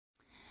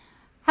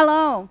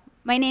Hello,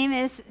 my name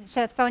is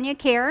Chef Sonja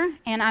Kerr,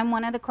 and I'm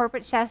one of the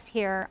corporate chefs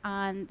here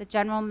on the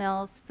General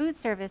Mills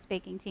Foodservice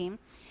baking team,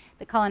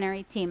 the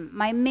culinary team.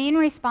 My main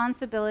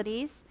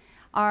responsibilities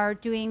are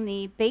doing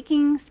the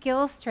baking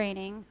skills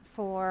training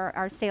for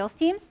our sales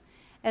teams,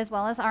 as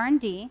well as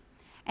R&D.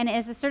 And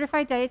as a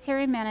certified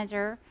dietary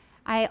manager,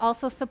 I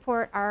also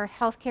support our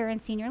healthcare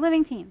and senior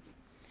living teams.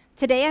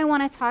 Today I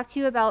want to talk to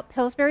you about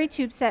Pillsbury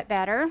TubeSet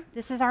batter.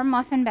 This is our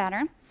muffin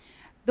batter.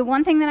 The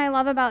one thing that I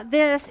love about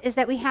this is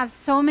that we have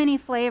so many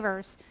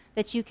flavors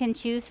that you can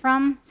choose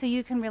from, so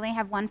you can really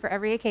have one for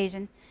every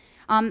occasion.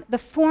 The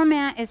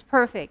format is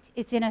perfect.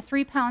 It's in a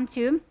 3-pound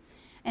tube,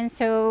 and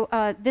so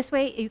this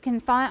way you can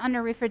thaw it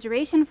under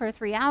refrigeration for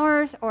 3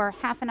 hours or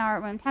half an hour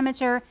at room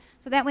temperature,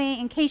 so that way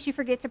in case you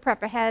forget to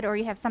prep ahead or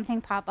you have something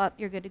pop up,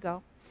 you're good to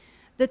go.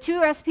 The 2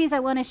 recipes I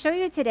want to show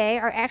you today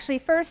are actually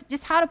first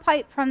just how to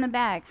pipe from the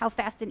bag, how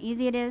fast and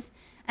easy it is,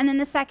 and then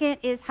the second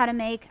is how to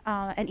make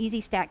an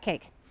easy stack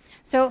cake.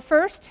 So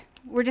first,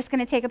 we're just going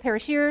to take a pair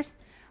of shears.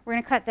 We're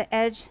going to cut the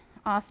edge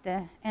off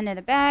the end of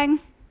the bag.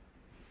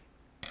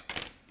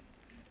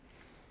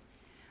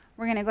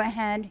 We're going to go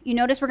ahead. You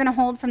notice we're going to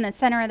hold from the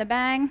center of the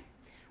bag.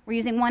 We're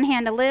using one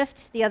hand to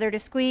lift, the other to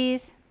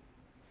squeeze.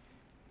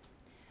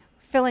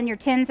 Fill in your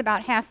tins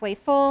about halfway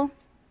full.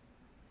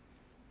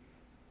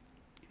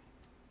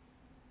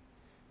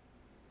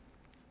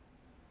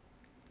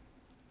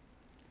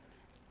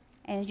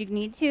 As you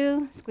need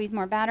to, squeeze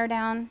more batter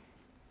down.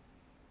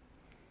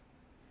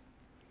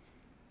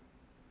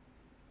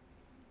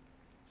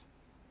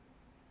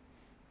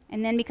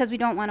 And then because we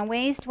don't want to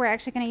waste, we're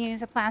actually going to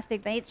use a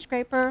plastic bait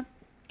scraper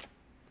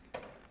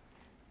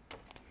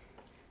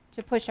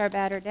to push our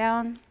batter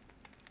down.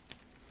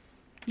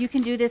 You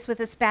can do this with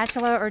a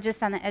spatula or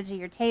just on the edge of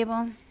your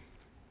table.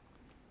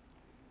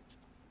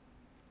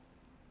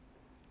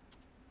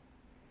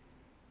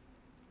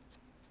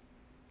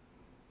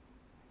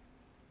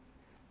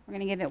 We're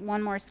going to give it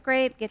one more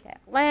scrape, get that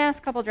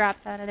last couple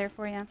drops out of there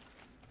for you.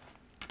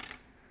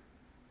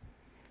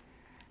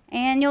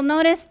 And you'll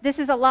notice this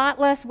is a lot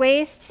less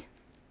waste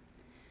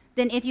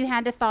than if you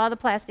had to thaw the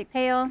plastic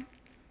pail.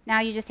 Now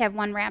you just have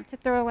one wrap to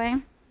throw away.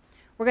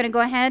 We're going to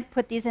go ahead,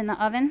 put these in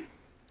the oven.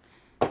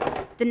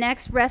 The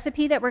next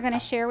recipe that we're going to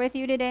share with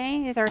you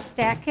today is our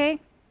stack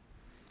cake.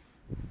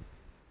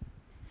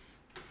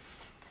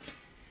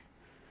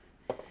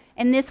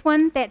 And this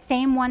one, that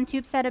same 1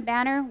 tube set of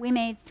batter, we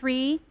made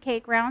 3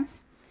 cake rounds.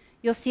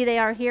 You'll see they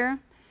are here.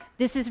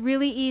 This is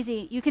really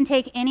easy. You can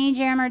take any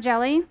jam or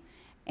jelly,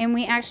 and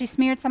we actually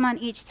smeared some on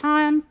each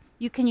time.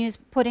 You can use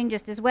pudding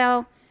just as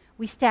well.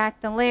 We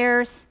stacked the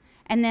layers,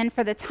 and then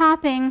for the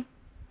topping,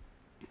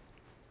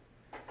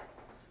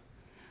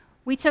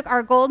 we took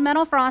our gold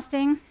medal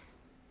frosting,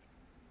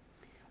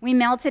 we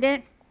melted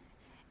it,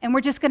 and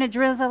we're just going to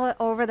drizzle it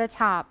over the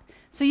top.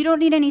 So you don't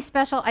need any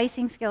special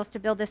icing skills to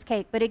build this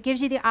cake, but it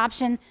gives you the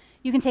option.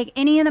 You can take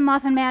any of the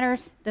muffin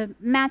batters, the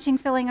matching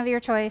filling of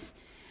your choice,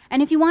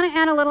 and if you want to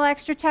add a little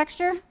extra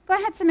texture, go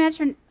ahead and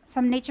add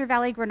some Nature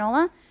Valley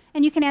granola,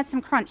 and you can add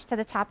some crunch to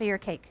the top of your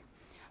cake.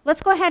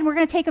 Let's go ahead, we're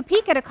going to take a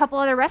peek at a couple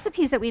other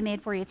recipes that we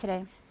made for you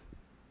today.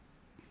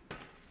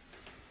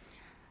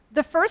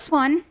 The first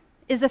one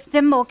is a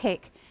thimble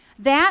cake.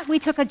 That, we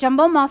took a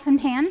jumbo muffin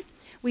pan,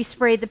 we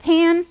sprayed the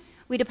pan,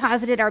 we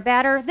deposited our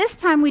batter. This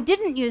time we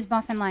didn't use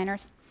muffin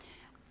liners.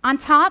 On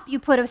top, you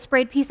put a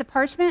sprayed piece of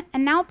parchment,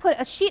 and now put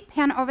a sheet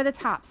pan over the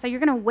top. So you're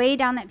going to weigh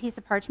down that piece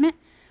of parchment.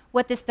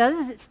 What this does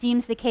is it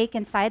steams the cake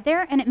inside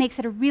there, and it makes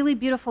it a really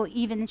beautiful,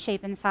 even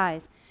shape and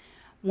size.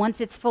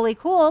 Once it's fully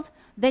cooled,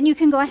 then you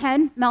can go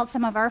ahead, melt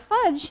some of our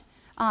fudge,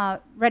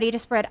 ready to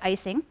spread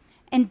icing,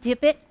 and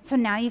dip it, so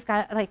now you've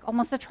got like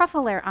almost a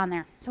truffle layer on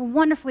there. So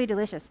wonderfully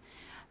delicious.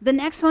 The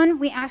next one,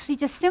 we actually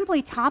just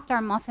simply topped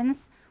our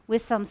muffins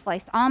with some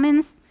sliced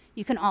almonds.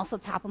 You can also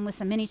top them with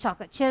some mini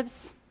chocolate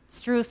chips,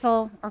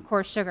 streusel, or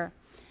coarse sugar.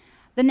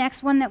 The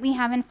next one that we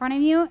have in front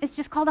of you is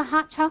just called a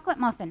hot chocolate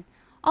muffin.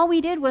 All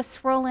we did was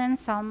swirl in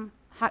some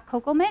hot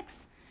cocoa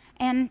mix,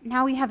 and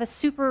now we have a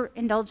super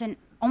indulgent,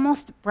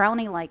 almost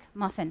brownie-like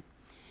muffin.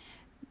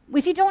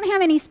 If you don't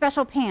have any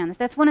special pans,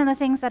 that's one of the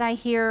things that I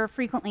hear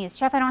frequently is,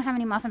 Chef, I don't have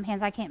any muffin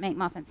pans, I can't make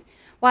muffins.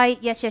 Why,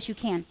 yes, you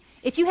can.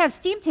 If you have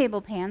steam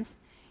table pans,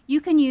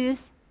 you can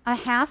use a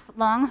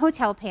half-long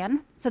hotel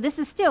pan. So this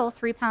is still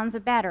 3 pounds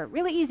of batter.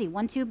 Really easy,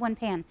 1 tube, 1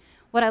 pan.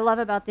 What I love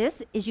about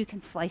this is you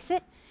can slice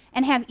it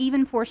and have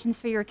even portions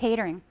for your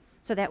catering.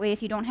 So that way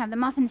if you don't have the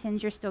muffin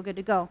tins, you're still good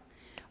to go.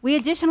 We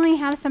additionally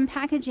have some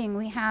packaging.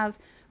 We have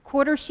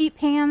quarter sheet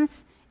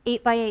pans,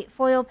 8x8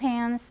 foil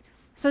pans.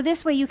 So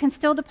this way you can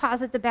still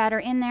deposit the batter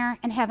in there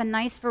and have a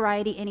nice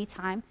variety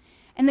anytime.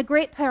 And the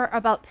great part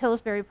about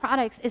Pillsbury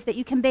products is that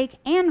you can bake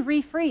and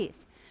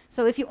refreeze.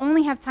 So if you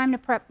only have time to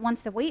prep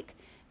once a week,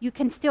 you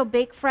can still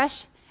bake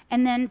fresh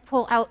and then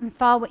pull out and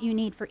thaw what you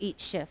need for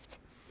each shift.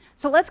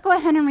 So let's go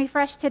ahead and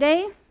refresh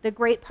today. The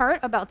great part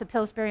about the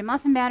Pillsbury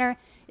muffin batter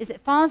is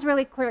it thaws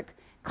really quick,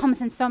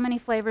 comes in so many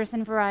flavors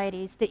and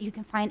varieties that you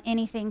can find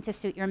anything to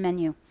suit your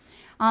menu.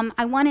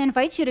 I want to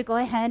invite you to go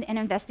ahead and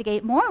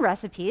investigate more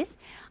recipes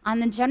on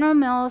the General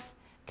Mills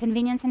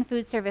Convenience and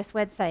Food Service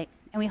website,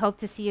 and we hope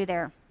to see you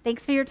there.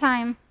 Thanks for your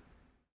time.